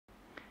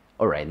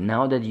Alright,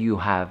 now that you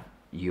have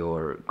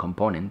your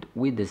component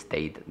with the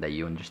state that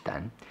you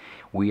understand,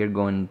 we are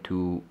going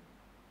to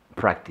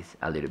practice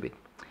a little bit.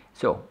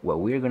 So what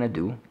we're gonna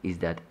do is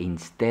that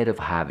instead of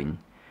having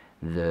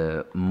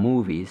the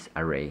movies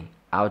array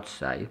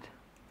outside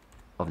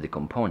of the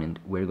component,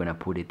 we're gonna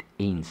put it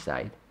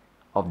inside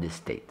of the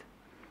state.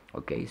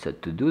 Okay, so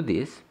to do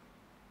this,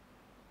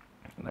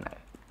 I'm gonna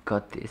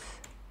cut this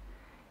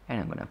and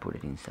I'm gonna put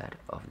it inside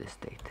of the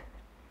state,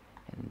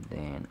 and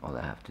then all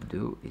I have to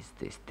do is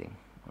this thing.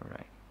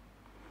 Alright,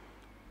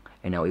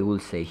 and now it will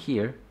say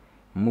here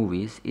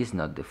movies is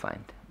not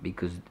defined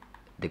because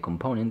the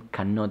component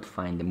cannot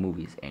find the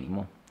movies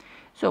anymore.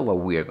 So what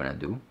we are gonna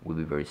do will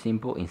be very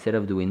simple. Instead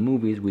of doing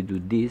movies, we do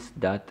this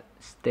dot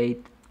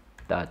state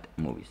dot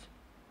movies.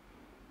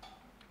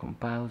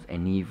 Compiles,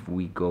 and if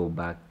we go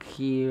back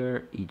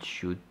here, it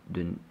should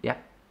do, yeah,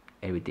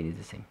 everything is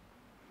the same.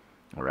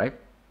 All right.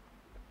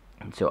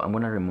 So I'm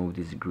gonna remove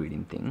this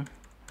greeting thing.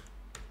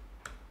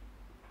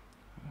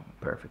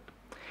 Perfect.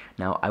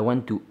 Now I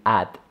want to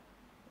add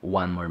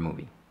one more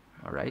movie.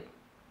 All right.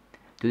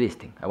 To this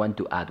thing, I want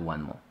to add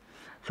one more.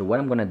 So what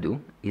I'm gonna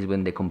do is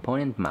when the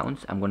component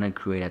mounts, I'm gonna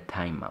create a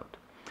timeout.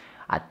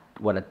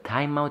 What a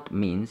timeout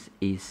means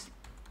is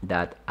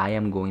that I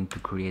am going to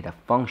create a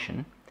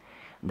function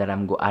that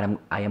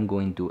I am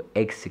going to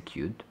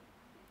execute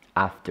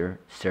after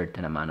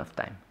certain amount of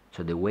time.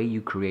 So the way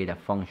you create a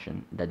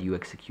function that you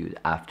execute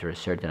after a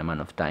certain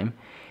amount of time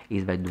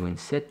is by doing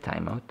set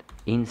timeout.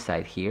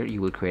 Inside here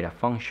you will create a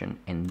function,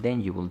 and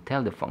then you will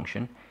tell the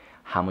function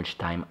how much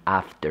time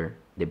after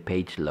the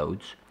page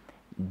loads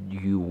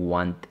you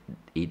want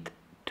it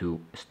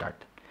to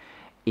start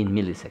in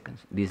milliseconds.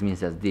 This means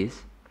that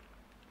this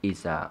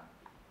is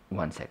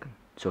 1 second.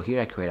 So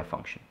here I create a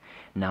function.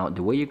 Now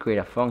the way you create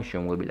a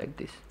function will be like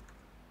this.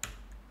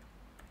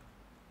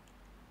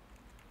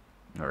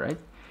 Alright,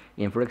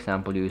 and for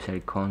example you say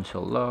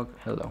console log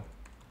hello.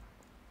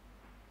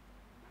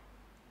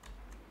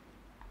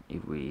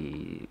 If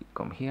we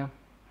come here,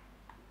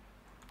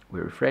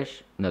 we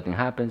refresh, nothing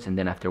happens, and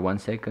then after 1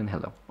 second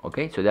hello.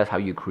 Okay, so that's how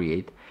you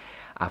create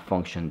a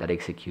function that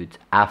executes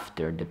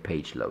after the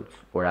page loads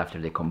or after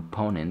the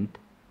component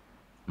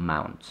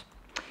mounts.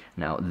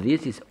 Now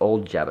this is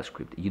old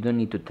JavaScript. You don't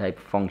need to type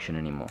function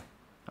anymore.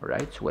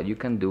 Alright, so what you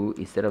can do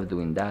instead of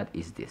doing that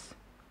is this,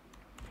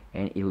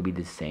 and it will be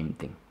the same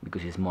thing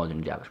because it's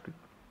modern JavaScript.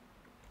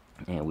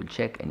 And we'll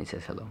check and it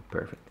says hello.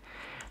 Perfect.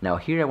 Now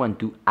here I want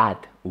to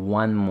add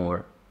one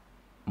more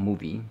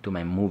movie to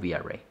my movie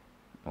array.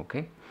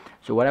 Okay,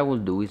 so what I will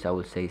do is I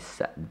will say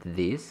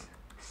this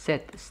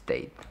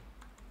setState.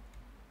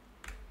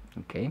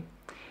 Okay,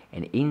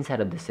 and inside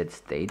of the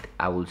setState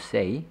I will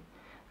say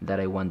that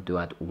I want to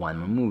add one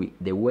more movie.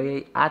 The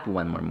way I add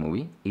one more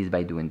movie is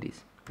by doing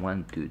this.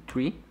 1, 2,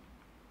 3.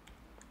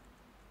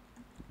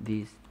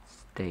 This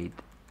state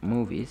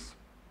movies.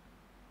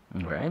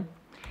 Alright,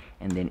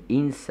 and then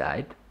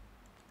inside,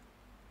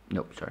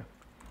 no, sorry,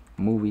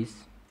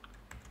 movies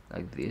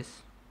like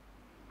this,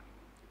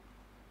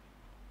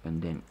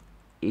 and then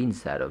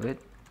inside of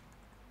it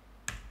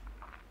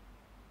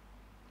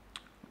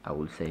I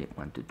will say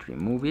 1, 2, 3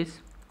 movies,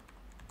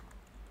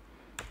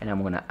 and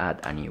I'm gonna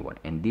add a new one,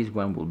 and this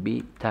one will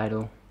be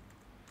title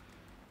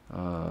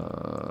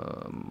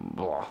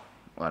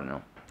I don't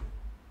know,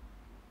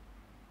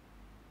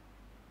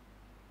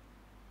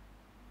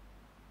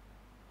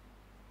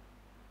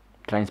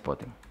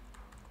 Trainspotting.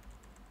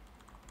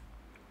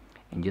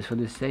 And just for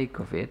the sake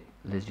of it,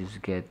 let's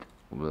just get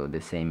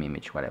the same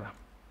image, whatever,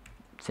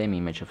 same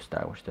image of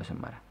Star Wars, doesn't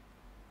matter.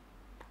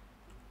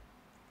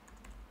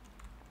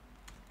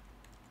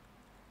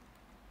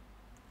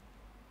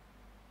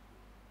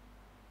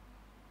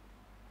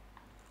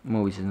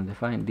 Movies is not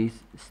defined,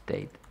 this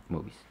state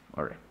movies.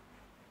 Alright,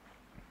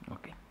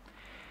 okay,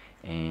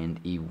 and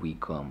if we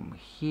come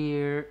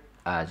here,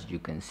 as you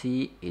can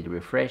see, it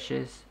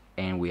refreshes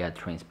and we are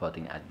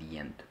Trainspotting at the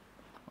end.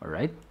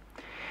 Alright,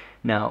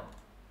 now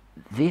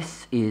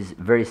this is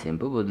very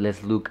simple, but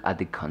let's look at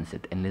the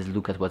concept and let's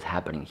look at what's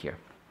happening here.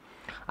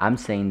 I'm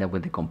saying that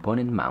when the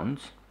component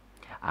mounts,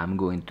 I'm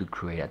going to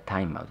create a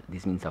timeout.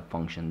 This means a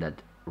function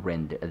that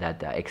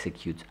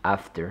executes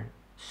after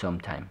some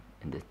time,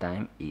 and the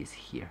time is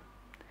here.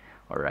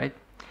 Alright,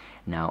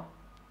 now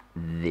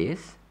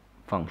this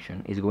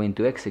function is going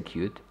to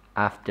execute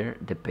after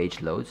the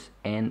page loads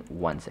and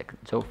 1 second,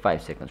 so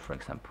 5 seconds for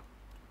example.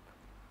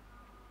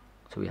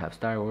 So we have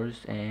Star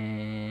Wars,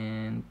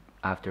 and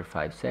after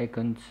 5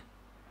 seconds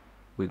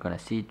we're gonna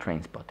see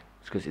Trainspotting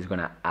because it's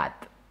gonna add.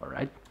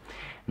 Alright,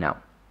 now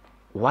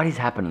what is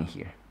happening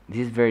here?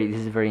 This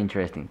is a very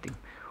interesting thing.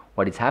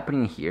 What is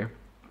happening here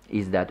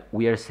is that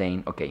we are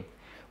saying, okay,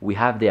 we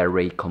have the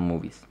array called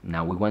movies.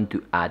 Now we want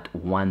to add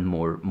one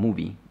more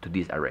movie to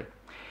this array.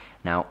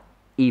 Now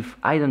if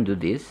I don't do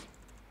this,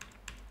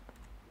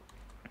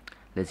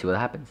 let's see what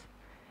happens.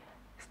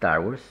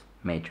 Star Wars,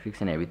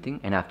 Matrix and everything,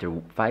 and after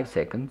 5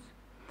 seconds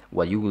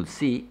what you will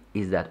see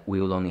is that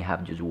we will only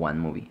have just one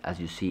movie. As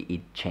you see,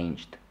 it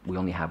changed. We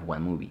only have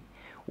one movie.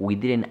 We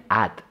didn't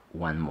add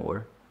one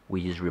more,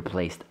 we just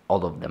replaced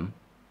all of them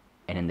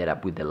and ended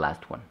up with the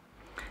last one.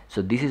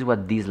 So this is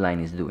what this line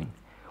is doing.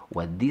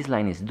 What this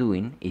line is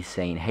doing is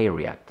saying, hey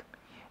React,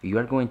 you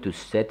are going to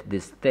set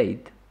the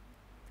state,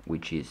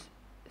 which is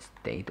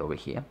state over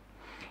here,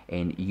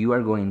 and you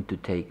are going to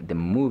take the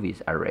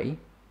movies array,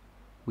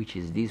 which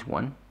is this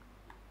one,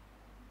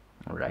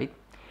 all right?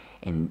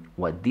 And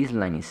what this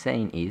line is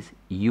saying is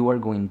you are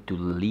going to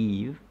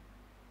leave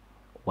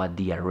what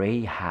the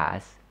array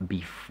has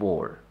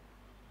before,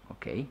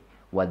 okay?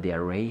 What the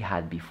array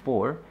had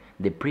before,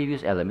 the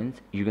previous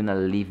elements, you're gonna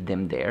leave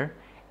them there,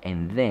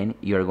 and then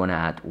you're gonna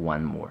add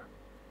one more,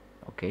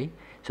 okay?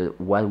 So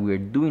what we're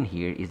doing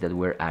here is that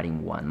we're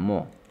adding one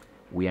more.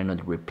 We are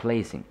not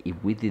replacing.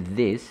 If we did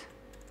this,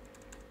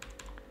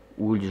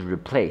 we'll just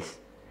replace.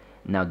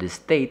 Now the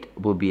state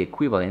will be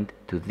equivalent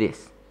to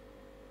this,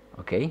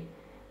 okay?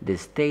 The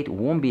state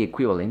won't be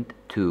equivalent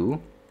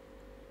to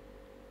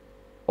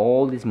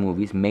all these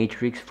movies,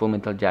 Matrix, Full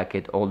Metal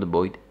Jacket, All the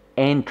Void,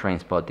 and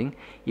Trainspotting.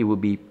 It will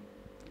be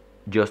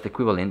just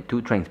equivalent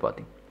to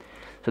Trainspotting.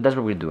 So that's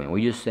what we're doing.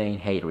 We're just saying,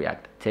 hey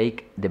React,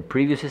 take the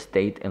previous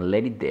state and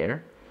let it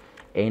there,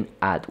 and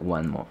add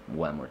one more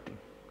thing.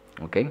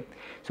 Okay,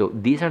 so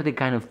these are the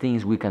kind of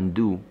things we can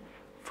do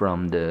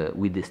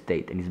with the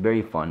state, and it's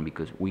very fun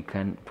because we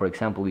can, for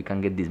example, we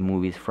can get these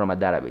movies from a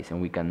database,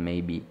 and we can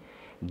maybe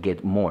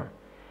get more.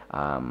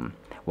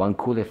 One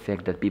cool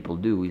effect that people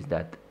do is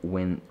that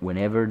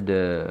whenever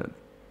the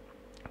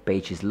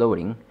page is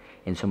loading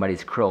and somebody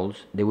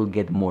scrolls, they will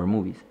get more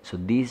movies. So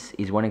this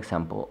is one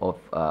example of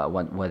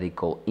what they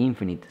call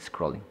infinite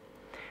scrolling,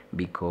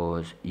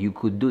 because you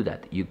could do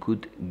that. You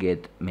could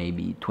get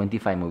maybe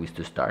 25 movies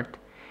to start,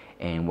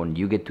 and when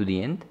you get to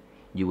the end,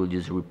 you will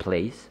just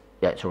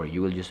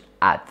you will just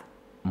add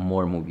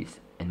more movies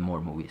and more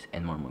movies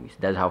and more movies.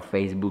 That's how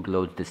Facebook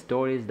loads the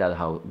stories.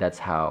 That's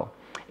how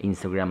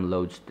Instagram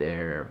loads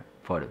their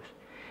photos.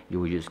 You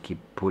will just keep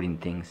putting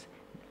things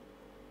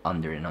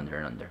under and under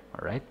and under.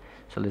 All right,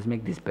 so let's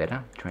make this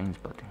better.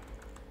 Trainspotting,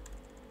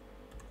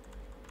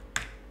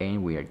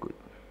 and we are good.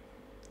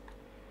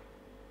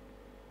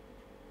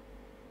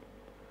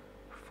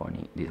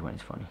 Funny, this one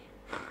is funny.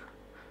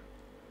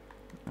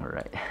 All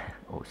right,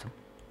 awesome.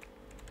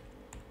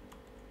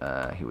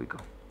 Here we go.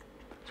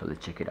 So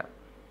let's check it out.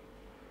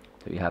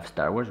 So you have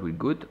Star Wars, we're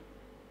good,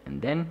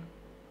 and then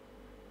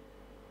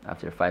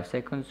after 5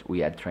 seconds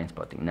we add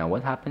Trainspotting. Now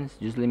what happens,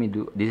 just let me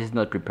do, this is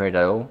not prepared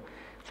at all,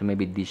 so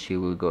maybe this shit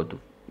will go to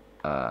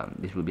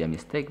this will be a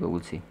mistake, but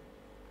we'll see.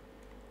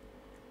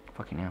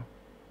 Fucking hell.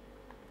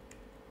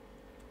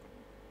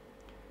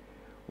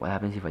 What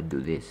happens if I do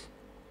this?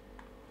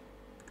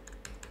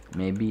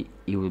 Maybe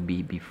it will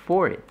be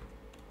before it.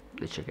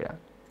 Let's check it out.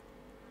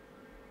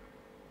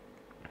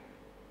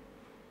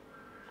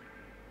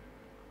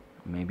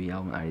 Maybe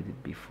I'll add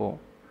it before.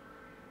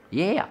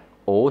 Yeah,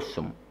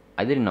 awesome.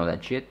 I didn't know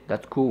that shit.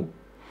 That's cool.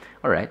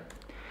 Alright,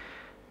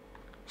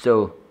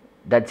 so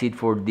that's it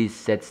for this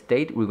set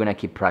state. We're gonna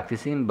keep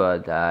practicing,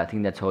 but I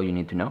think that's all you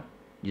need to know.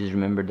 Just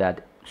remember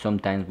that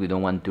sometimes we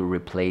don't want to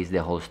replace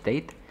the whole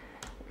state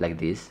like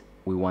this.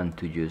 We want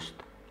to just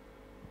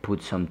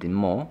put something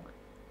more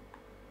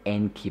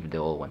and keep the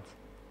old ones.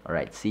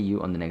 Alright, see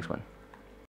you on the next one.